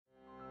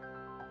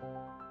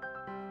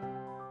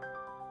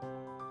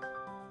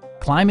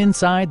Climb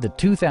inside the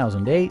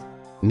 2008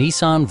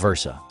 Nissan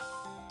Versa.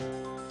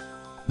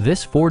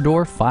 This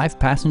four-door,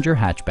 five-passenger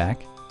hatchback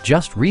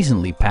just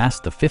recently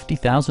passed the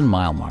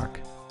 50,000-mile mark.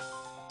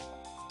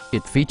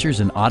 It features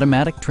an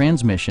automatic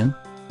transmission,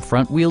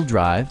 front-wheel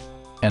drive,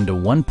 and a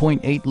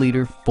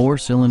 1.8-liter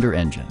four-cylinder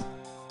engine.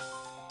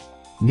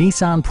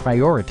 Nissan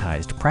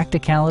prioritized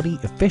practicality,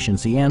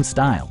 efficiency, and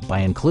style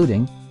by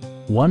including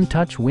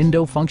one-touch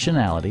window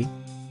functionality,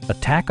 a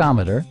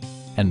tachometer,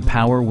 and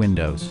power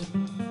windows.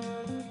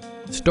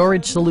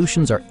 Storage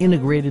solutions are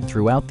integrated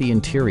throughout the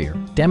interior,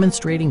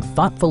 demonstrating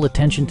thoughtful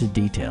attention to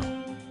detail.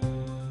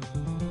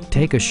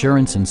 Take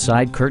assurance in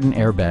side curtain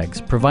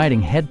airbags,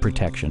 providing head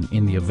protection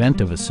in the event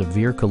of a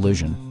severe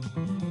collision.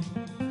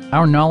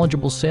 Our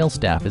knowledgeable sales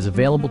staff is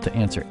available to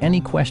answer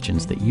any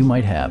questions that you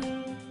might have.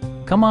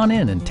 Come on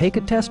in and take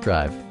a test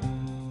drive.